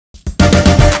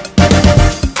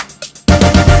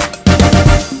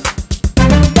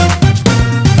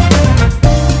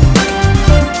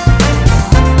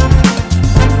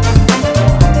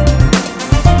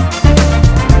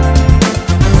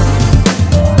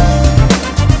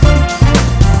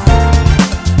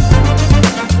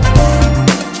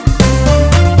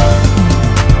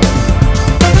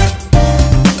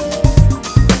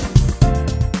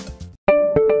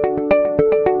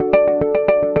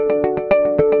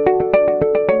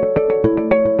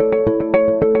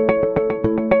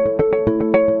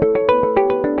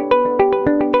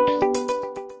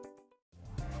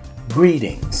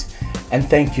Greetings, and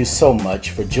thank you so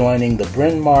much for joining the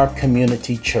Bryn Mawr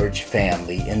Community Church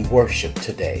family in worship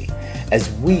today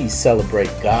as we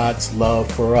celebrate God's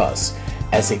love for us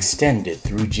as extended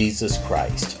through Jesus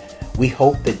Christ. We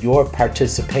hope that your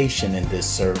participation in this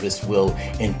service will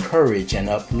encourage and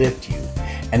uplift you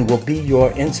and will be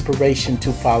your inspiration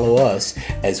to follow us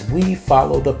as we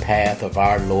follow the path of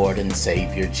our Lord and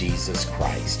Savior Jesus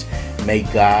Christ. May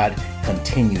God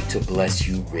continue to bless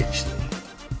you richly.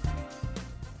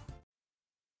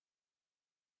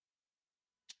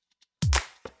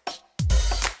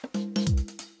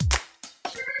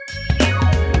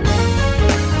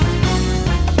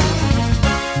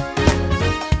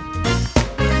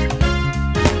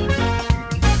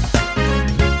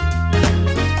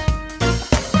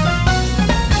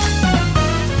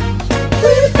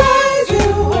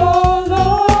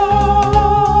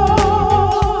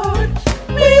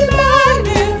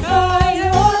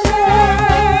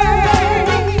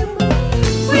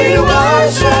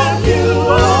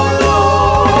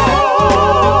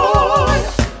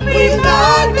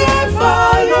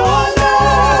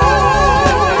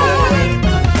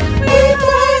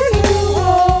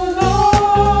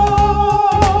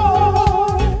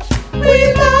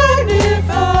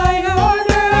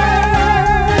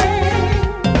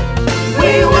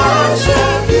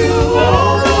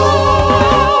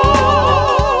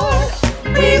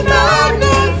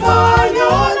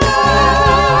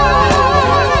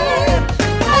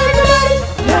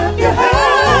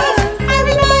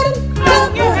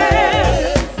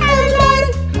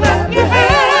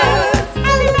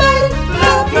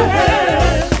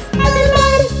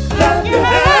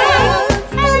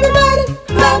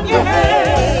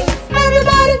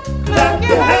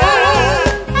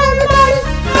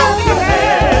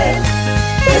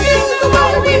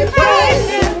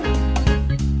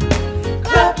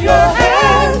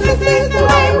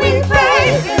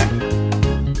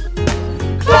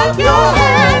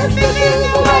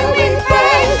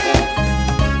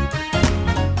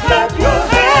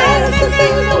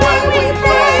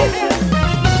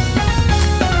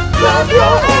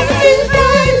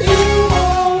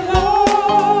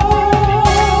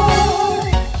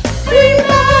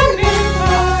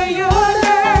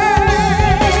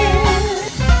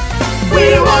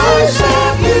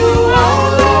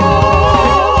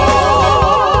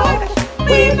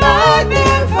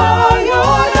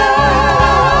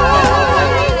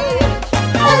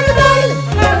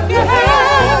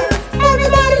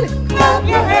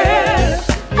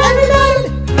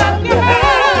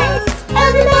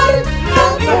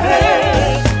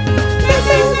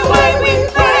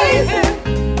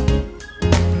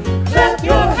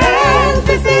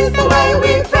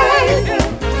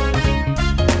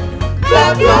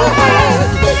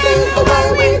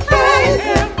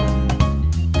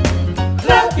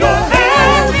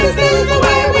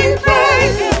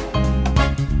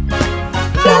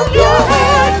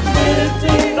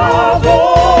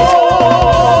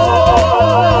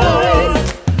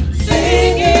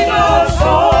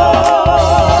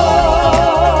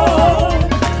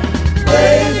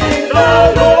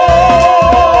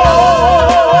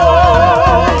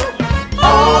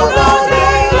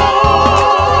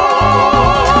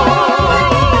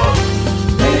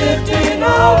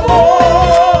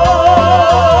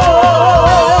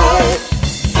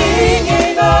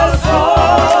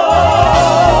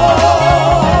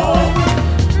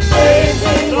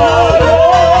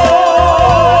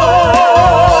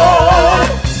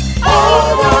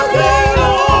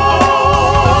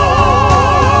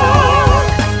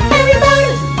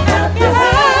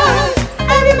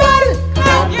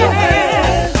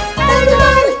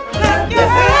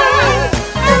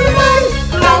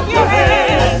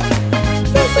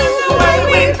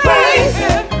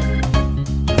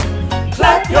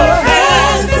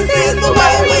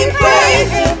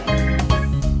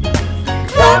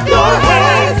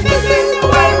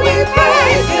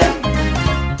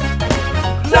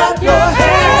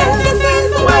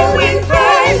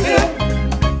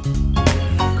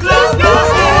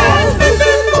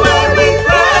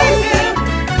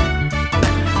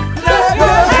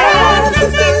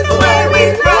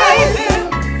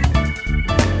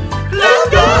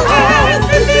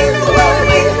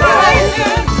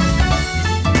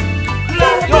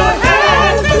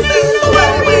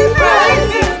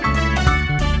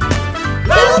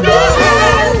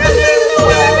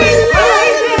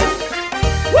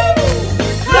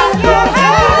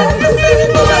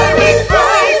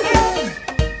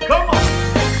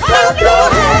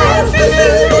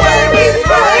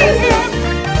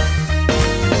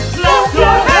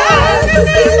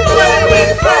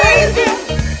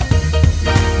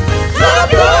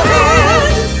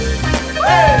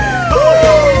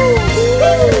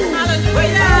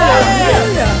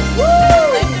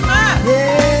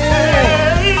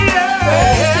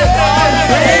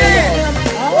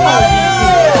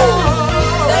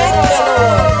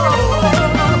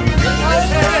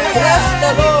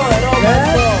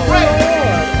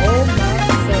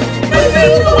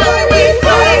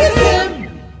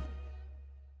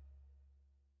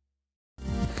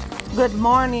 Good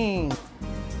morning.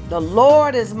 The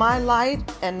Lord is my light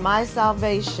and my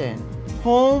salvation.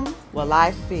 Whom will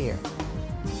I fear?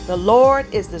 The Lord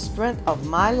is the strength of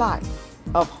my life.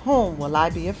 Of whom will I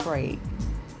be afraid?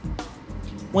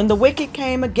 When the wicked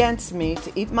came against me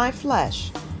to eat my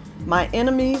flesh, my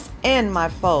enemies and my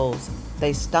foes,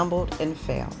 they stumbled and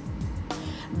fell.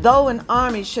 Though an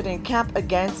army should encamp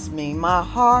against me, my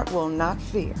heart will not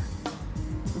fear.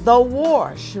 Though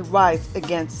war should rise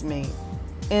against me,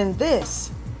 in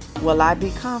this will I be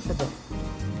confident.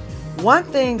 One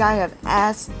thing I have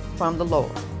asked from the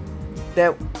Lord,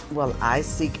 that will I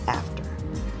seek after,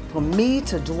 for me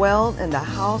to dwell in the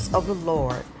house of the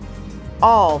Lord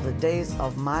all the days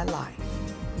of my life,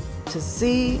 to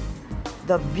see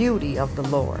the beauty of the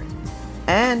Lord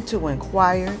and to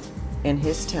inquire in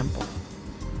his temple.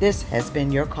 This has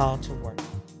been your call to work.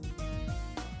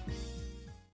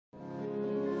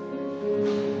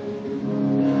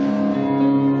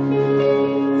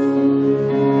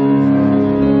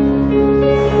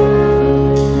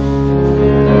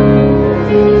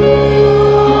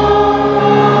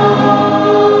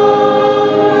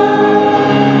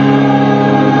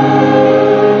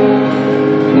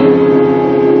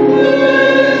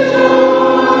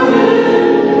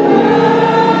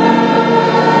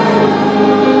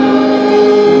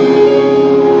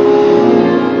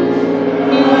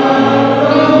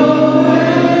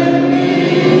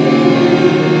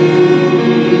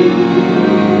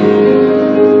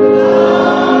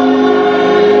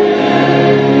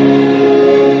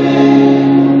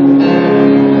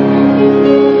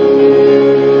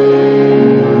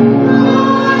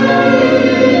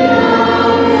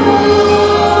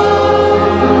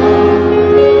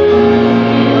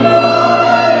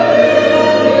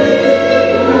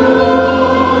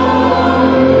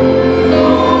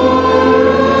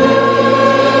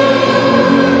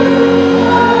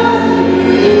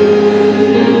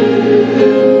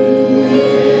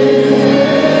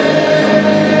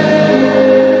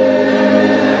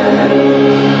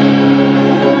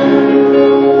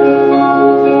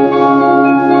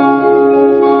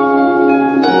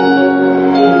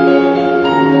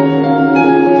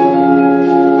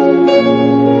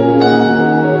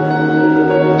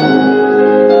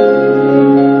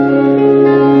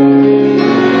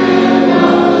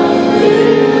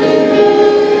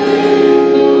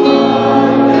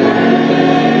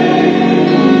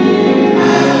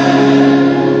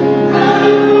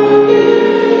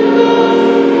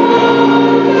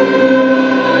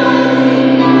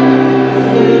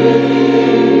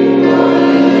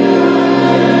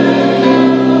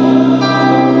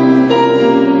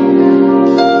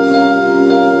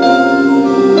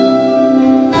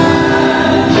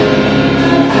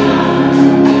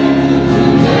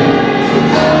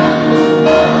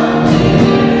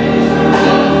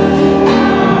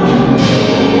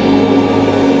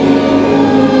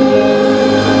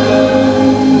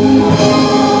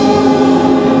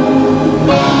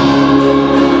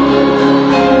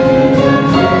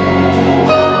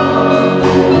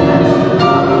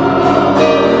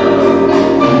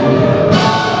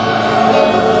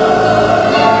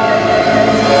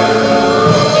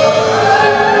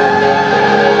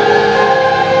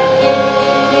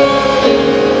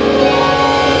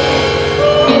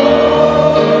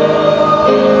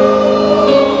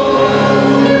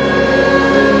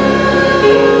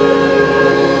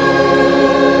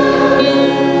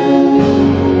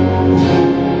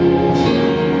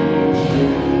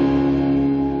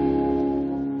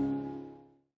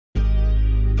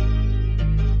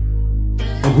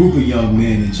 A group of young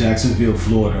men in Jacksonville,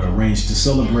 Florida arranged to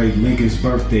celebrate Lincoln's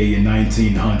birthday in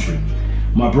 1900.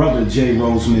 My brother J.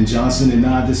 Roseman Johnson and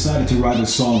I decided to write a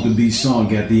song to be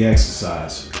sung at the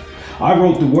exercise. I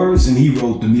wrote the words and he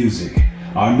wrote the music.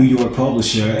 Our New York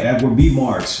publisher, Edward B.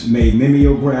 Marks, made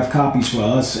mimeograph copies for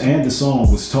us, and the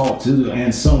song was taught to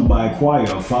and sung by a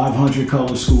choir of 500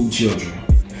 color school children.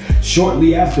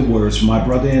 Shortly afterwards, my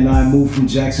brother and I moved from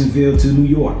Jacksonville to New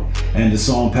York, and the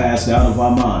song passed out of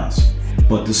our minds.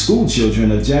 But the school children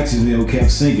of Jacksonville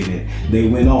kept singing it. They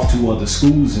went off to other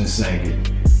schools and sang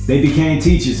it. They became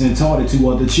teachers and taught it to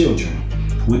other children.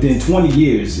 Within 20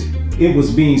 years, it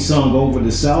was being sung over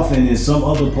the South and in some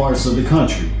other parts of the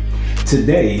country.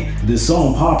 Today, the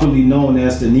song popularly known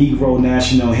as the Negro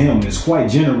National Hymn is quite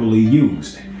generally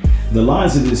used. The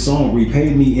lines of this song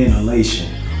repay me in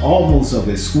elation, almost of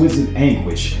exquisite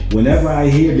anguish, whenever I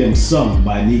hear them sung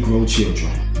by Negro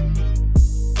children.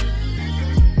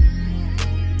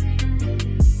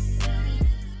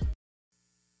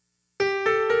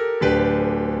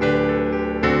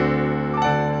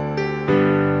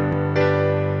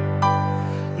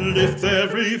 Lift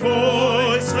every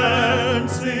voice and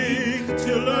sing.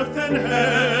 till earth and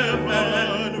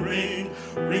heaven ring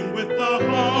with the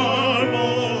harmonies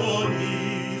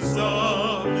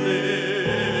of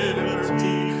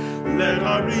liberty. Let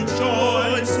our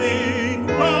rejoicing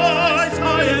rise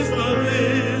high as the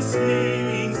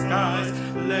listening skies.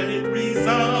 Let it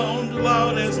resound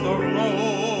loud as the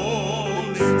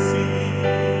rolling sea.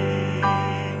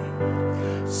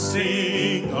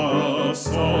 Sing a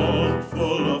song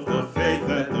full of the faith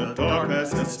that the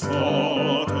darkness has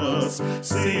taught us.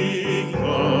 Sing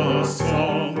a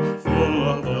song full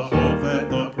of the hope that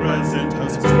the present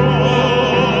has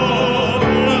brought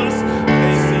us.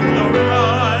 Facing the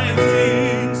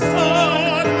rising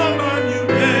sun of our new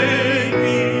day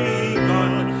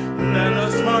begun. Let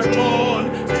us march on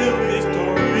till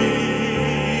victory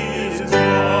is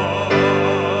won.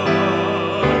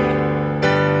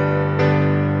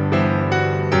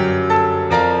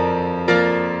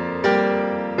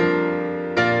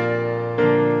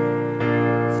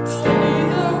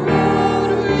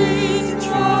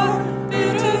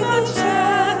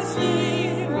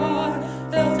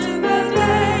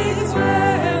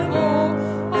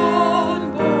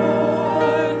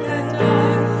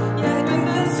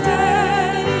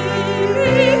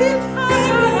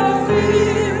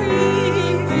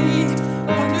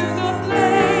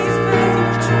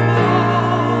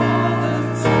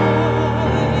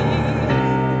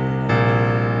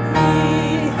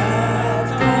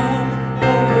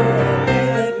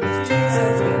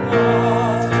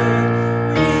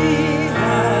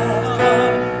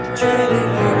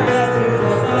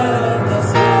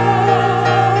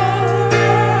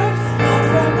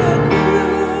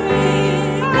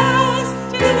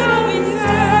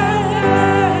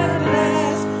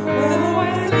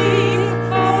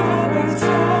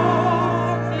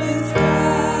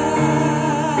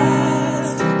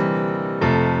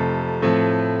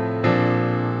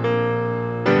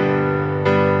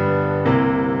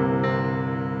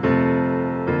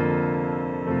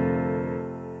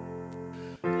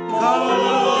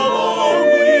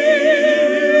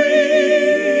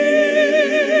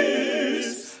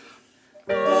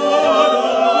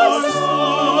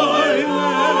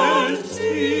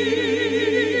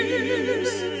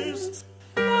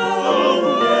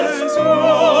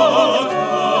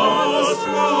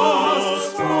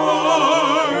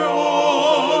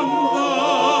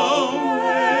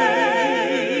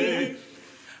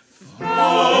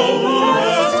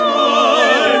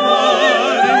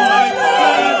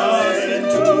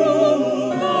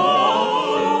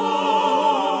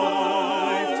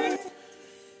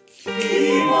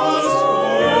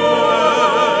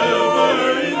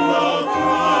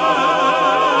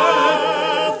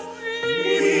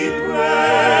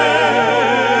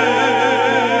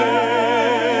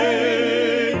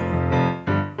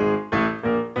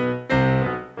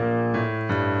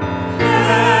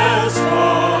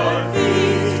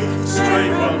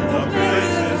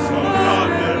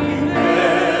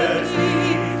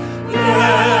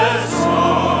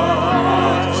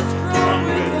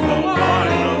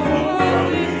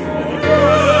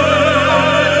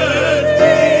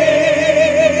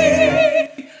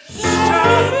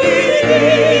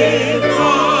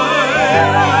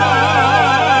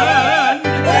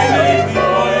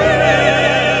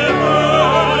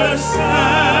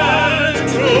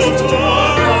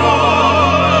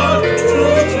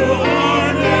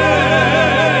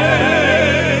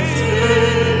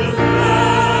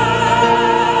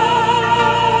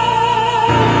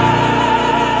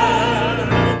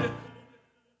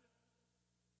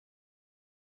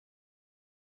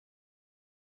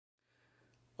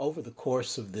 Over the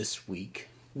course of this week,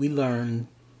 we learned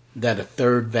that a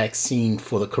third vaccine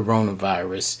for the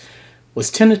coronavirus was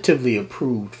tentatively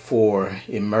approved for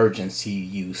emergency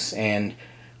use, and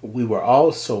we were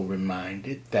also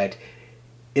reminded that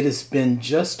it has been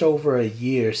just over a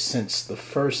year since the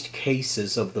first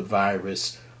cases of the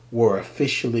virus were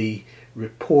officially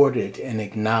reported and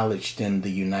acknowledged in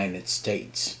the United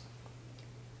States.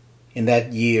 In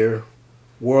that year,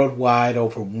 worldwide,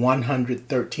 over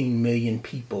 113 million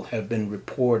people have been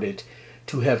reported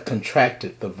to have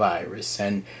contracted the virus,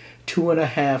 and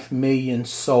 2.5 million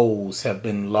souls have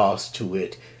been lost to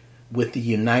it, with the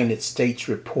United States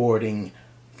reporting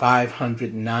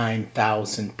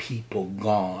 509,000 people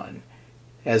gone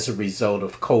as a result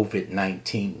of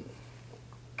COVID-19.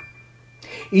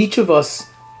 Each of us,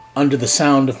 under the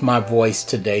sound of my voice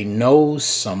today, knows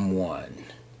someone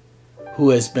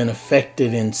who has been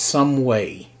affected in some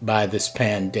way by this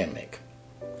pandemic.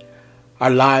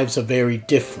 Our lives are very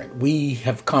different. We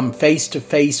have come face to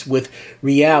face with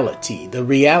reality, the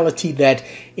reality that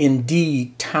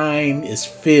indeed time is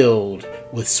filled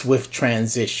with swift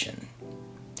transition.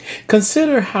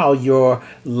 Consider how your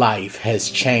life has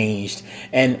changed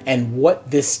and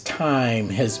what this time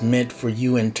has meant for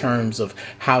you in terms of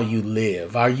how you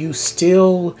live. Are you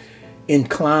still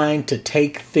inclined to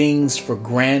take things for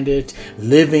granted,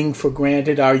 living for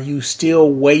granted? Are you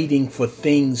still waiting for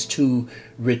things to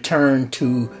return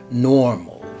to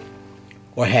normal?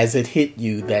 Or has it hit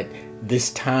you that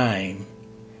this time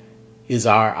is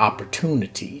our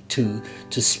opportunity to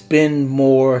spend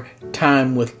more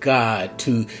time with God,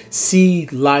 to see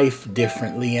life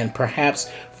differently, and perhaps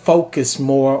focus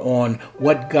more on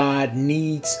what God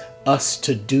needs us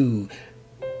to do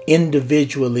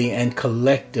individually and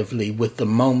collectively with the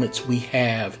moments we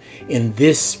have in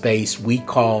this space we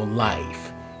call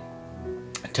life?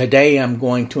 Today, I'm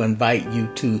going to invite you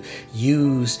to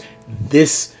use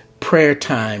this prayer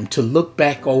time to look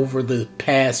back over the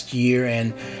past year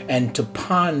and to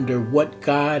ponder what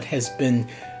God has been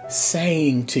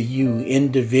saying to you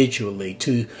individually,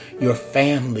 to your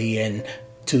family, and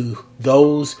to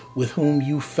those with whom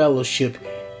you fellowship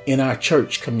in our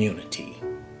church community.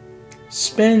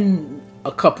 Spend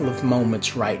a couple of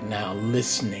moments right now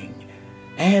listening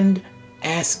and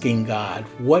asking God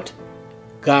what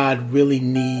God really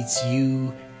needs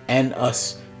you and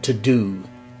us to do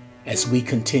as we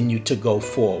continue to go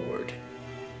forward.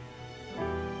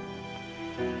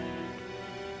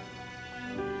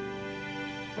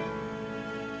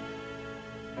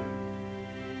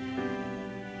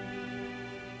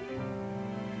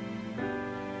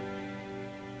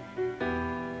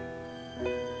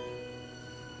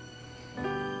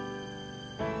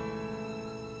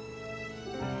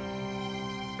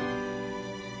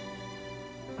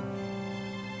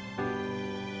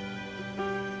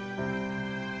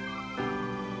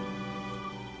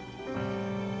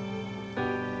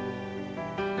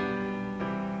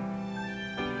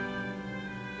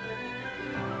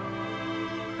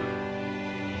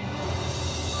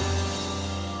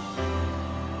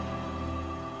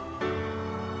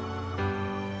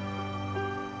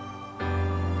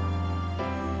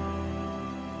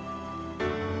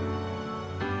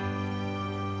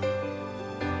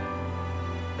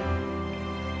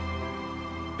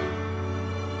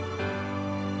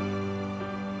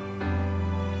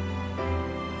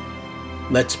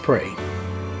 Let's pray.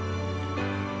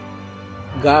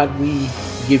 God, we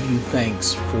give you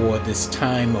thanks for this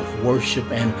time of worship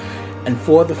and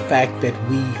for the fact that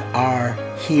we are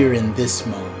here in this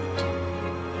moment.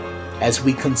 As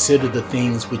we consider the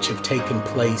things which have taken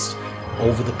place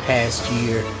over the past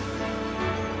year,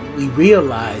 we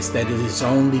realize that it is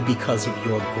only because of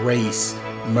your grace,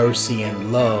 mercy,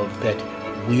 and love that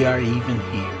we are even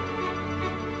here.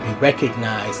 We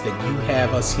recognize that you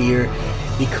have us here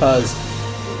because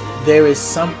there is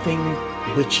something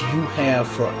which you have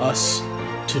for us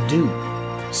to do.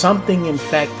 Something, in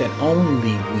fact, that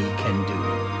only we can do.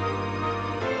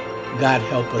 God,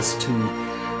 help us to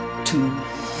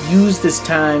use this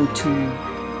time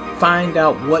to find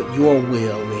out what your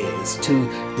will is, to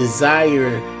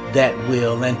desire that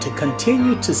will, and to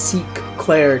continue to seek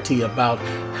clarity about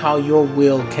how your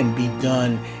will can be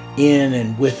done in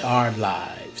and with our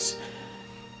lives.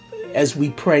 As we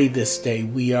pray this day,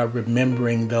 we are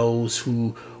remembering those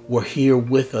who were here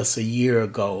with us a year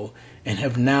ago and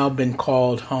have now been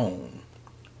called home.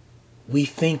 We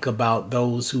think about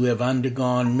those who have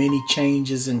undergone many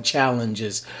changes and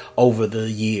challenges over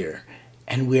the year.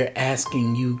 And we're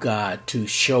asking you, God, to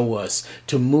show us,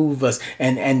 to move us,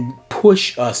 and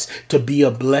push us to be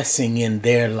a blessing in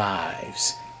their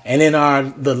lives and in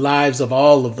the lives of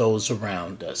all of those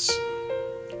around us.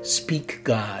 Speak,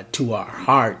 God, to our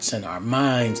hearts and our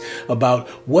minds about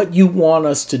what you want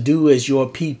us to do as your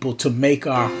people to make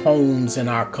our homes and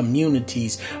our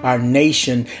communities, our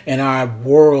nation and our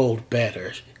world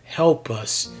better. Help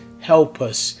us,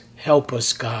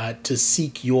 God, to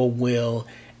seek your will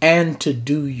and to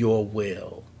do your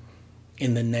will.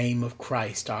 In the name of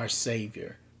Christ, our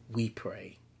Savior, we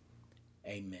pray.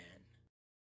 Amen.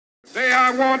 Today I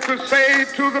want to say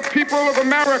to the people of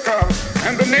America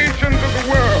and the nations of the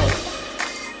world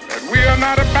that we are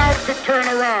not about to turn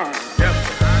around. Yes,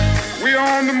 sir. We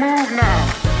are on the move now.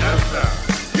 Yes, sir.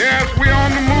 Yes, we are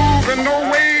on the move, and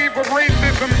no wave of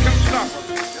racism can stop us.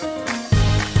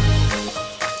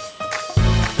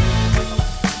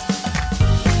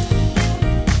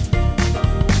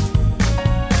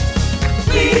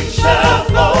 We shall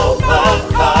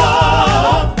overcome.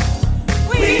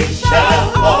 We shall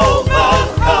overcome.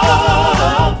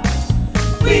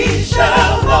 We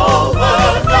shall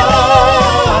overcome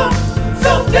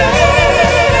someday.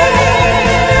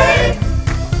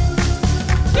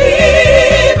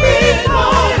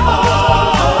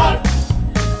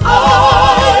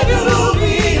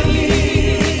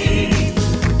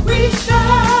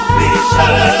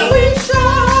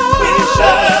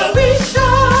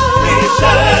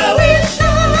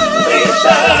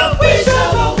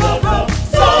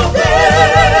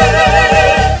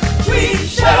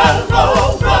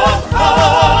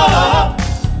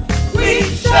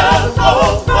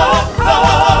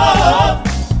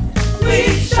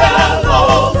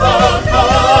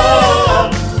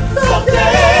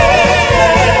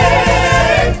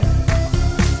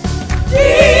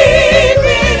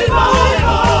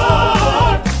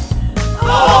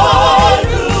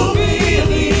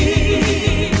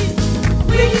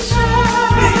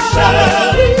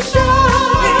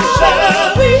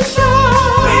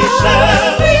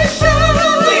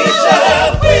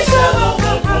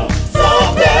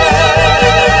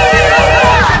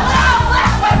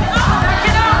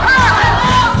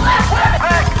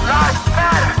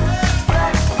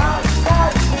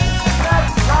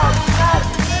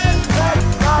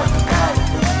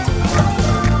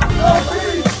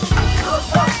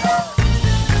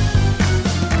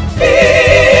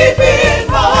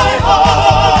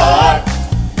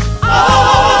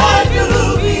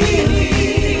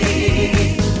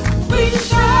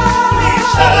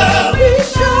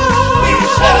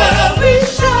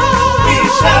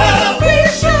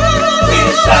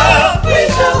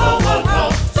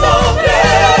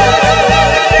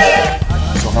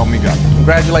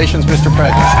 Congratulations, Mr.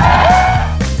 President.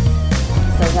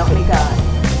 So help me God.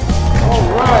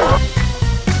 All right.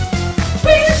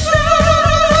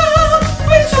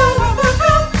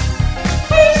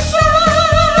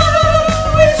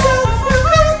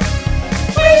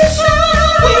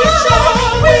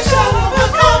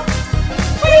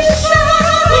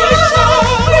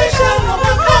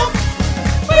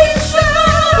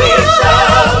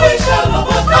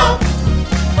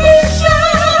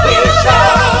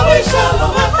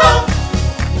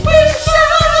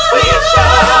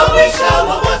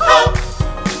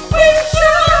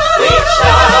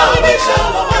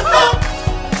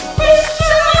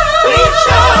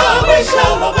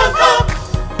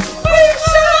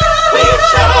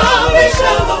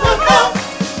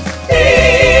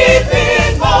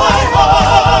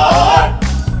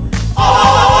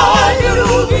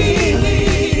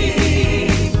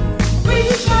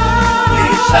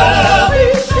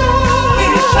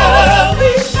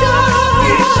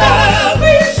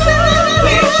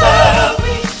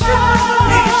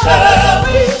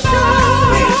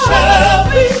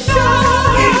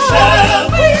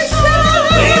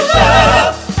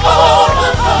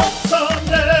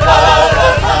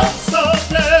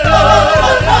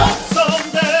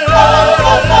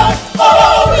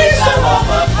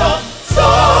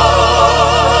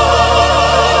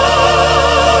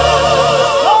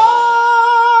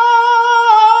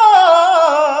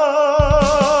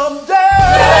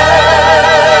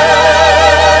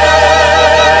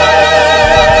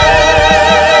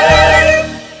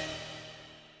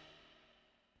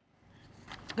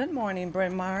 Good morning,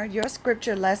 Bryn Mawr. Your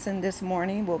scripture lesson this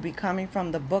morning will be coming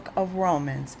from the book of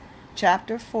Romans,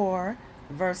 chapter 4,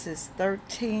 verses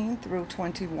 13 through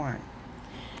 21.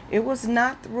 It was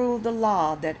not through the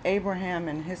law that Abraham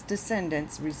and his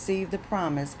descendants received the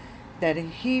promise that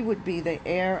he would be the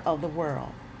heir of the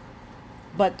world,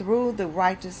 but through the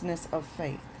righteousness of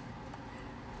faith.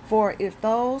 For if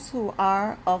those who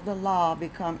are of the law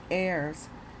become heirs,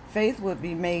 faith would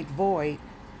be made void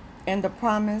and the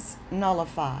promise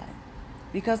nullified,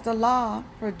 because the law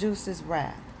produces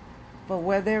wrath. For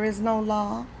where there is no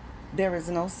law, there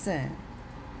is no sin.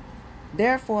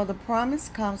 Therefore the promise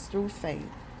comes through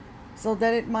faith, so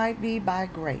that it might be by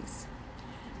grace,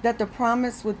 that the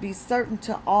promise would be certain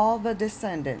to all the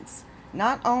descendants,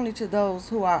 not only to those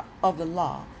who are of the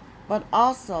law, but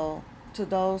also to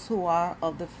those who are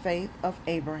of the faith of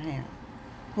Abraham,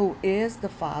 who is the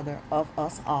father of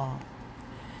us all.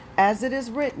 As it is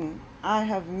written, I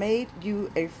have made you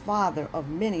a father of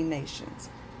many nations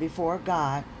before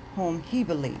God, whom he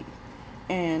believed,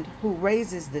 and who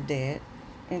raises the dead,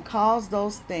 and calls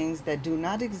those things that do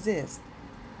not exist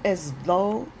as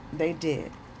though they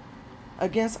did.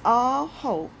 Against all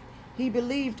hope, he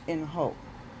believed in hope,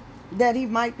 that he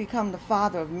might become the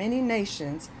father of many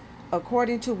nations,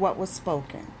 according to what was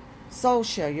spoken. So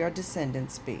shall your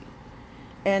descendants be.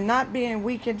 And not being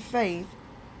weak in faith,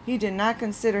 he did not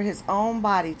consider his own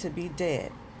body to be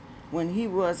dead when he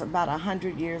was about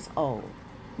 100 years old,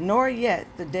 nor yet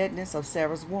the deadness of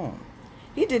Sarah's womb.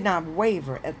 He did not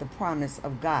waver at the promise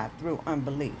of God through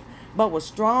unbelief, but was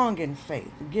strong in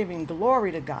faith, giving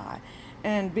glory to God,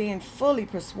 and being fully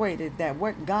persuaded that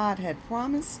what God had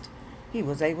promised, he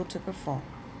was able to perform.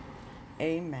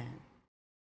 Amen.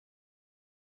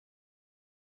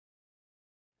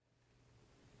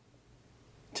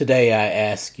 Today I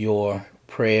ask your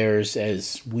prayers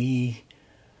as we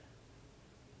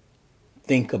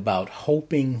think about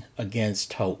hoping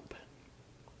against hope.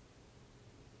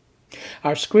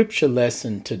 Our scripture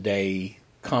lesson today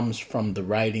comes from the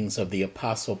writings of the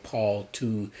Apostle Paul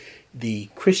to the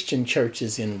Christian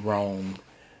churches in Rome,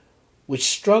 which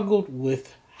struggled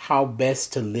with how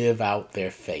best to live out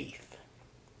their faith.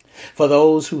 For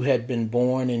those who had been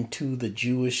born into the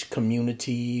Jewish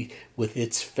community with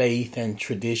its faith and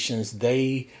traditions,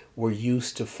 they were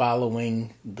used to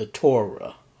following the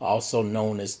Torah, also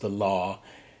known as the law,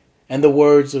 and the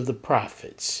words of the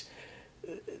prophets.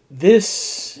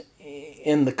 This,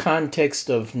 in the context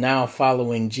of now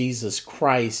following Jesus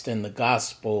Christ and the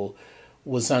gospel,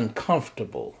 was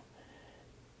uncomfortable.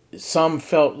 Some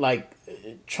felt like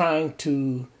trying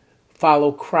to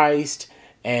follow Christ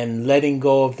and letting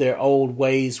go of their old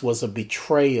ways was a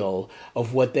betrayal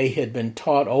of what they had been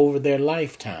taught over their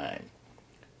lifetime.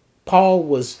 Paul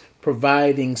was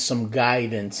providing some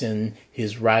guidance in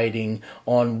his writing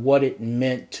on what it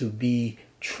meant to be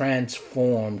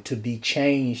transformed, to be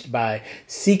changed by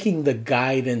seeking the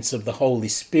guidance of the Holy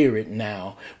Spirit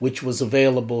now, which was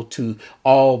available to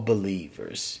all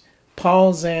believers.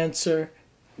 Paul's answer: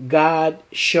 God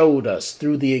showed us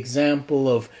through the example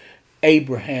of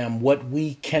Abraham what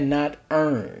we cannot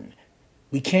earn.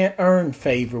 We can't earn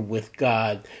favor with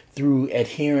God through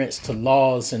adherence to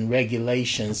laws and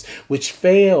regulations which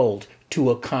failed to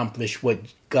accomplish what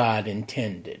God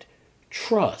intended.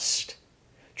 Trust.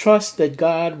 Trust that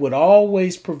God would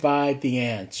always provide the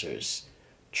answers.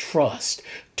 Trust.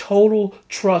 Total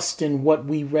trust in what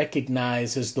we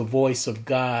recognize as the voice of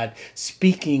God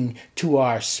speaking to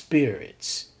our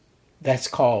spirits. That's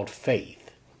called faith.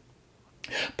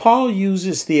 Paul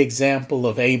uses the example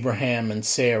of Abraham and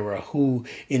Sarah, who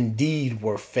indeed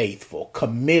were faithful,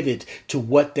 committed to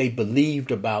what they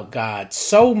believed about God,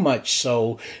 so much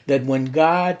so that when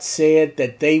God said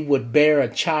that they would bear a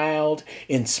child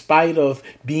in spite of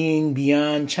being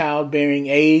beyond childbearing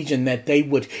age, and that they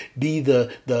would be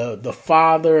the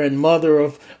father and mother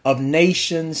of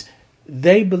nations,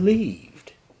 they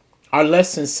believed. Our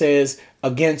lesson says,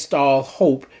 against all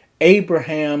hope,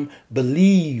 Abraham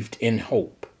believed in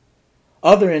hope.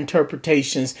 Other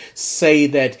interpretations say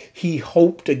that he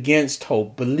hoped against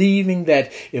hope, believing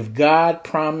that if God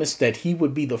promised that he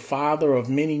would be the father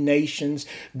of many nations,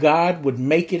 God would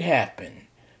make it happen.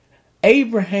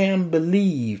 Abraham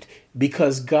believed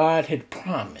because God had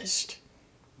promised.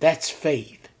 That's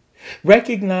faith.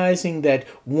 Recognizing that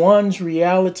one's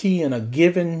reality in a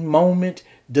given moment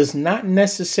does not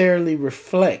necessarily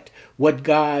reflect what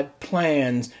God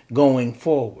plans going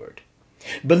forward.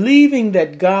 Believing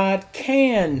that God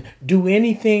can do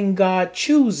anything God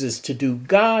chooses to do.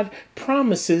 God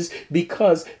promises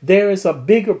because there is a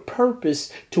bigger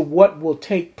purpose to what will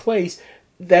take place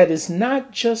that is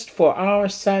not just for our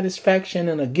satisfaction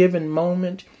in a given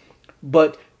moment,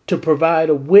 but to provide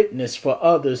a witness for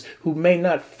others who may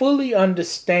not fully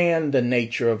understand the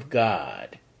nature of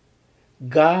God.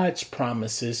 God's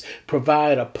promises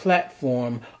provide a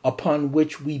platform upon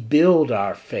which we build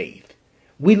our faith.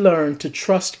 We learn to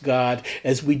trust God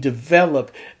as we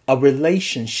develop a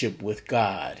relationship with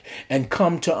God and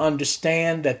come to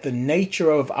understand that the nature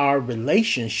of our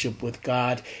relationship with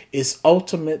God is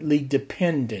ultimately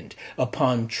dependent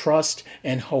upon trust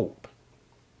and hope.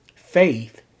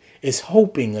 Faith is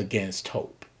hoping against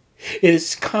hope. It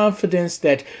is confidence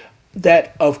that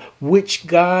of which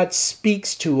God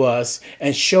speaks to us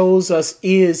and shows us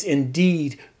is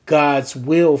indeed God's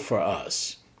will for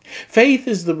us. Faith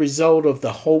is the result of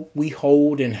the hope we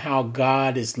hold in how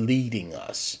God is leading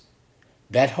us.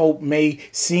 That hope may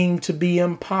seem to be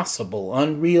impossible,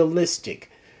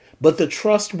 unrealistic, but the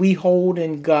trust we hold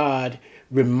in God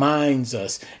reminds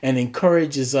us and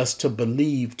encourages us to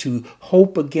believe, to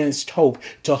hope against hope,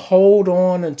 to hold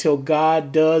on until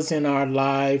God does in our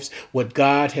lives what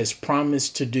God has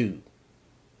promised to do.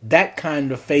 That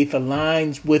kind of faith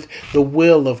aligns with the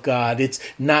will of God. It's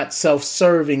not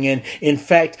self-serving and, in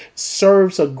fact,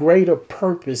 serves a greater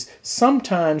purpose,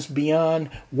 sometimes beyond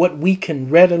what we can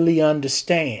readily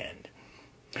understand.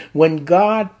 When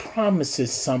God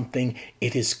promises something,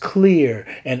 it is clear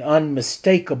and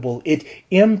unmistakable. It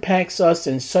impacts us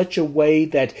in such a way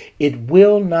that it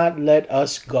will not let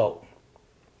us go.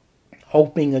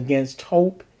 Hoping against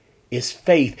hope is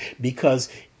faith because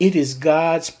it is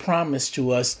God's promise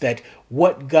to us that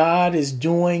what God is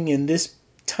doing in this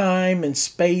time and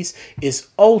space is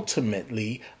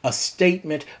ultimately a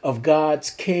statement of God's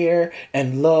care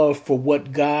and love for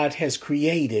what God has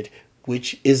created,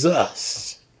 which is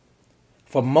us.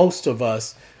 For most of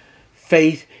us,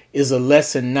 faith is a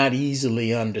lesson not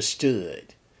easily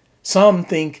understood. Some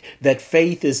think that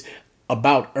faith is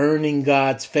about earning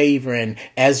God's favor, and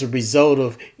as a result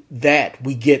of that,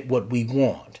 we get what we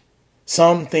want.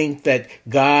 Some think that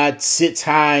God sits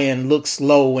high and looks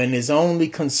low and is only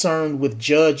concerned with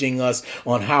judging us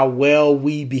on how well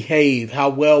we behave, how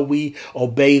well we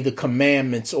obey the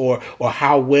commandments, or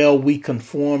how well we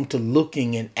conform to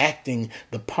looking and acting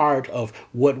the part of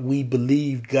what we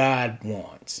believe God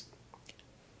wants.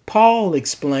 Paul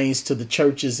explains to the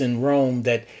churches in Rome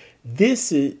that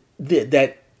it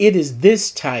is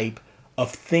this type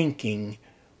of thinking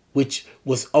which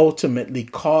was ultimately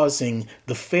causing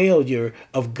the failure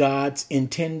of God's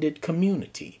intended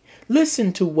community.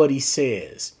 Listen to what he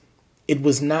says. It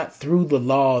was not through the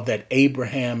law that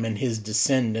Abraham and his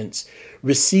descendants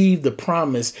received the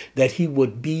promise that he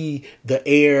would be the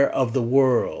heir of the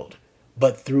world,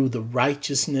 but through the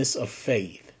righteousness of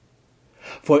faith.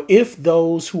 For if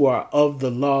those who are of the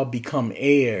law become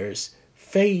heirs,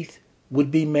 faith would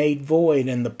be made void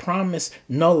and the promise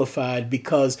nullified,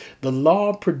 because the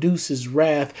law produces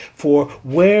wrath, for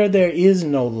where there is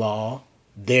no law,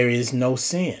 there is no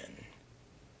sin.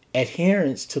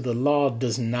 Adherence to the law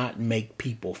does not make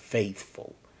people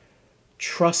faithful.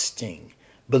 Trusting,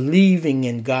 believing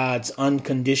in God's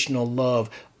unconditional love,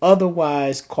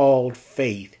 otherwise called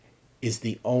faith, is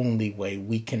the only way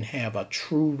we can have a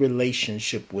true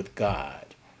relationship with God.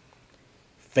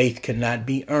 Faith cannot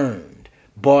be earned,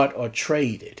 bought, or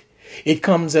traded. It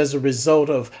comes as a result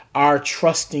of our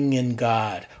trusting in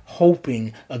God,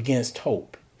 hoping against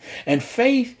hope. And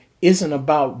faith isn't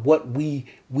about what we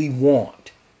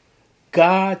want.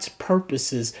 God's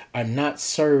purposes are not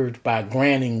served by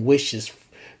granting wishes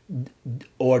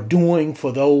or doing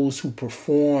for those who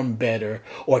perform better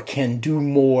or can do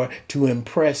more to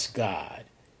impress God.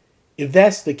 If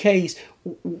that's the case,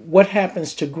 what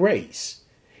happens to grace?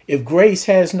 If grace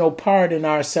has no part in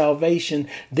our salvation,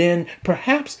 then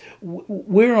perhaps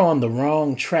we're on the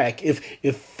wrong track.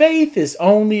 If faith is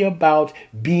only about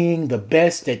being the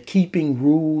best at keeping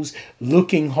rules,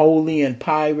 looking holy and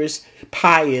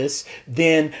pious,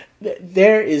 then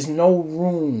there is no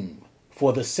room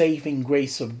for the saving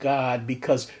grace of God,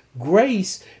 because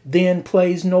grace then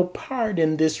plays no part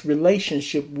in this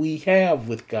relationship we have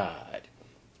with God.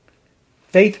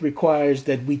 Faith requires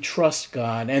that we trust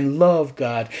God and love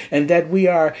God, and that we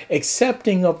are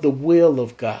accepting of the will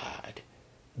of God.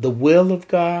 The will of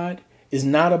God is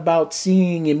not about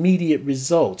seeing immediate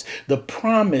results. The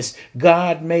promise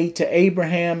God made to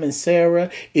Abraham and Sarah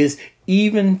is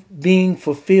even being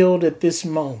fulfilled at this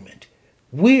moment.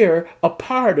 We're a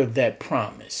part of that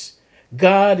promise.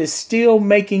 God is still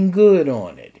making good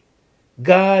on it.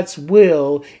 God's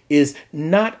will is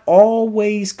not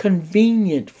always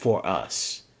convenient for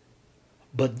us,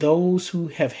 but those who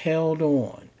have held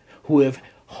on, who have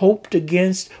hoped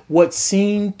against what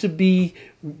seemed to be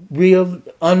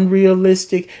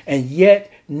unrealistic, and yet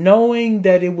knowing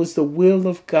that it was the will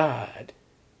of God,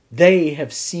 they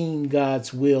have seen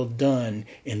God's will done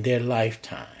in their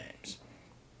lifetimes.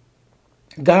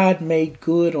 God made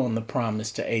good on the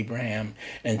promise to Abraham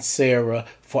and Sarah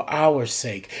for our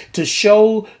sake, to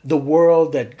show the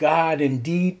world that God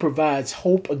indeed provides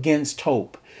hope against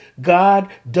hope. God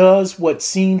does what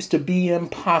seems to be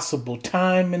impossible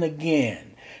time and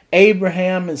again.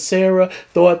 Abraham and Sarah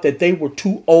thought that they were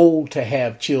too old to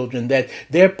have children, that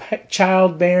their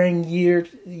childbearing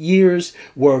years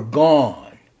were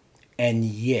gone, and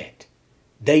yet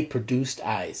they produced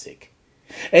Isaac.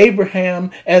 Abraham,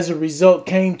 as a result,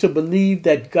 came to believe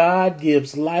that God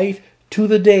gives life to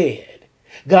the dead.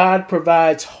 God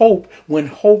provides hope when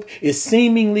hope is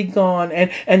seemingly gone.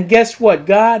 And guess what?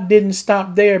 God didn't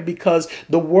stop there, because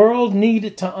the world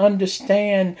needed to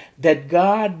understand that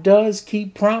God does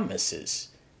keep promises.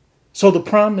 So the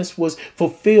promise was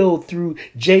fulfilled through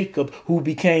Jacob, who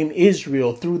became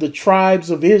Israel, through the tribes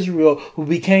of Israel, who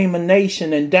became a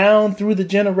nation, and down through the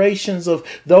generations of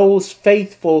those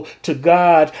faithful to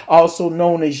God, also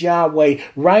known as Yahweh,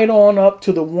 right on up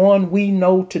to the one we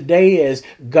know today as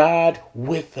God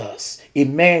with us,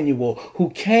 Emmanuel, who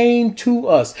came to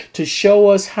us to show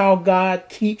us how God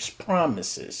keeps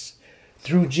promises.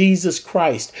 Through Jesus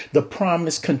Christ, the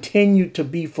promise continued to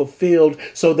be fulfilled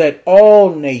so that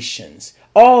all nations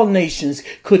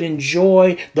could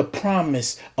enjoy the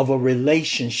promise of a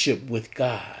relationship with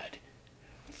God.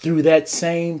 Through that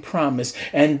same promise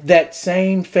and that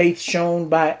same faith shown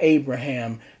by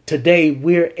Abraham, today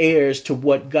we're heirs to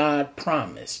what God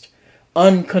promised.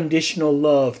 Unconditional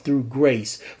love through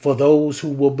grace for those who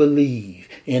will believe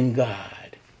in God.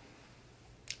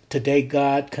 Today,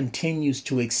 God continues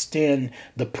to extend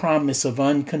the promise of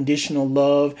unconditional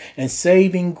love and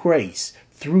saving grace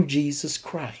through Jesus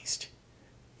Christ.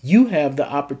 You have the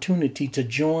opportunity to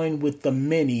join with the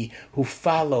many who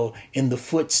follow in the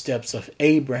footsteps of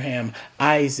Abraham,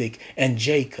 Isaac, and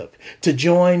Jacob, to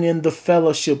join in the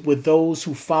fellowship with those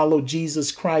who follow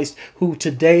Jesus Christ, who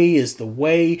today is the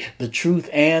way, the truth,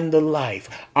 and the life,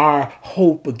 our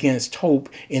hope against hope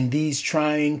in these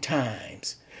trying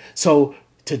times. So,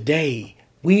 today,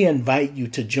 we invite you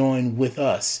to join with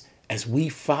us as we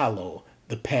follow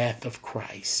the path of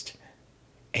Christ.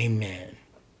 Amen.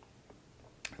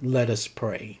 Let us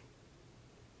pray.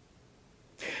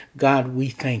 God, we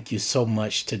thank you so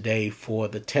much today for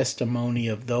the testimony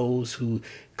of those who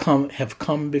have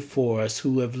come before us,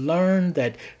 who have learned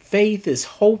that faith is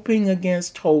hoping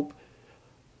against hope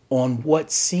on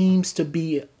what seems to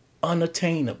be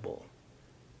unattainable.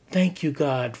 Thank you,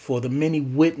 God, for the many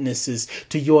witnesses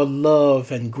to your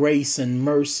love and grace and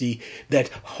mercy, that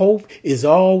hope is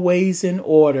always in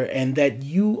order and that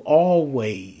you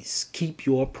always keep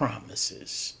your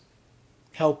promises.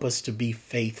 Help us to be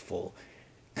faithful,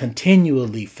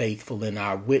 continually faithful in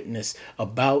our witness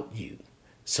about you,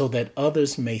 so that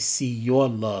others may see your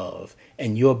love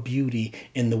and your beauty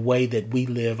in the way that we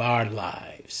live our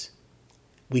lives.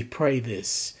 We pray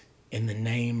this in the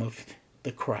name of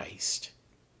the Christ.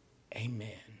 Amen.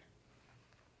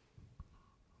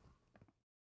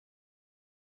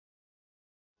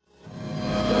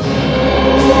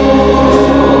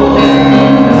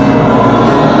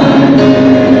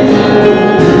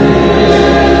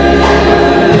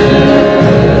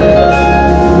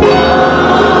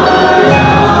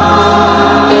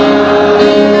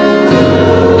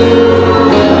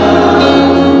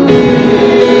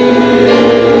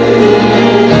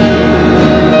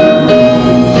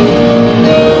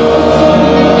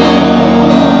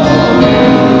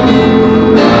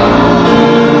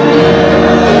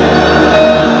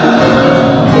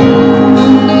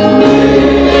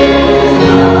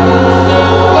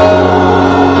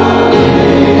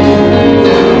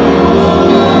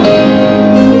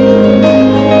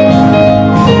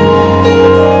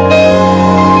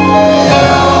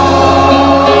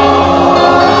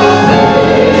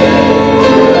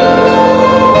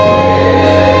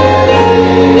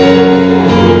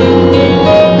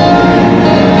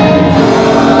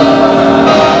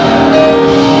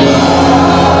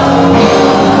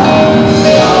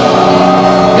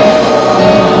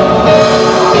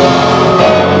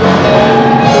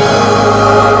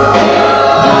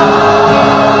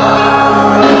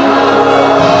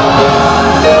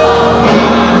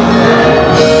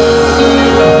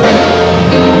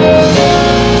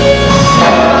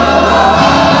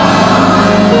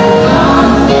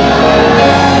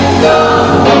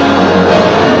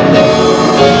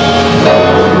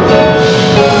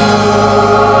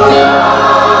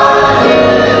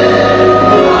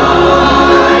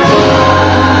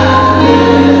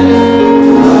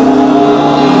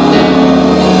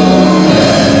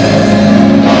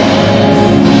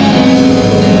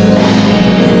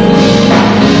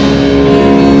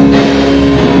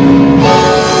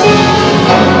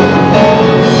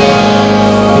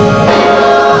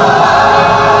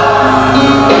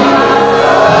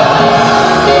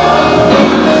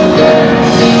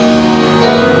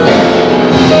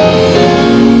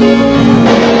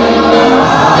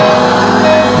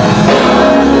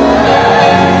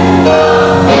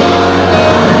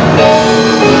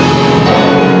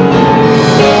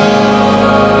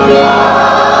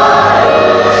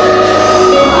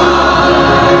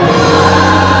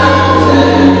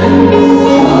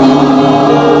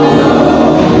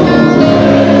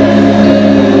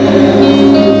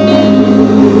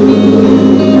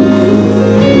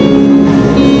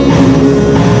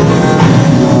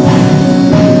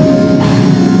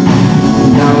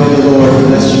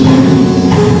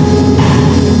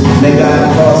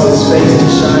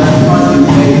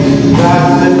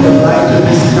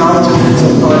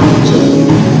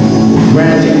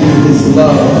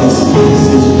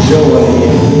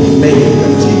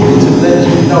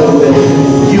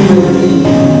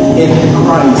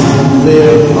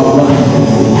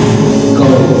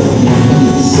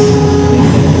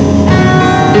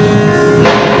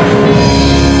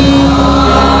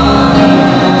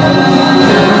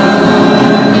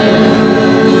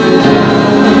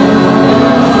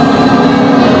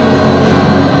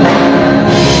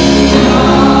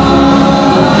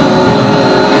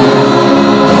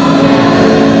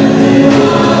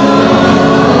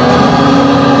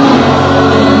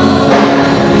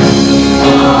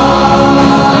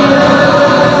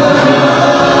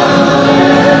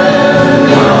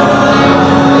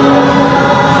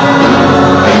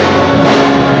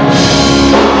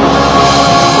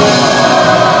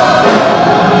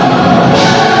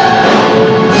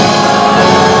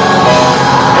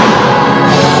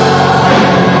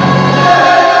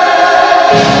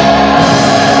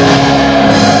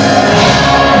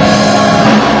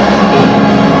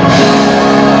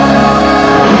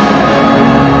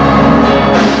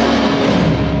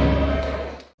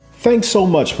 Thanks so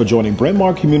much for joining Bryn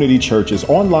Mawr Community Church's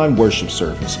online worship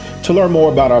service. To learn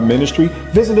more about our ministry,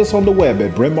 visit us on the web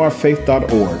at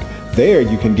brynmarfaith.org. There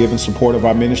you can give in support of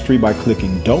our ministry by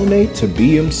clicking Donate to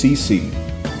BMCC.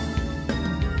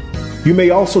 You may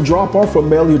also drop off or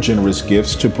mail your generous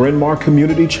gifts to Bryn Mawr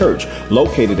Community Church,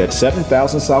 located at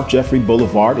 7000 South Jeffrey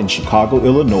Boulevard in Chicago,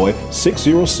 Illinois,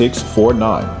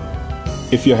 60649.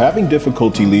 If you're having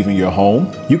difficulty leaving your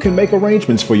home, you can make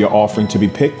arrangements for your offering to be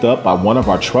picked up by one of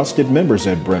our trusted members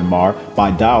at Bryn Mawr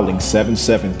by dialing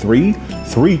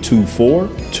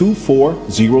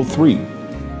 773-324-2403.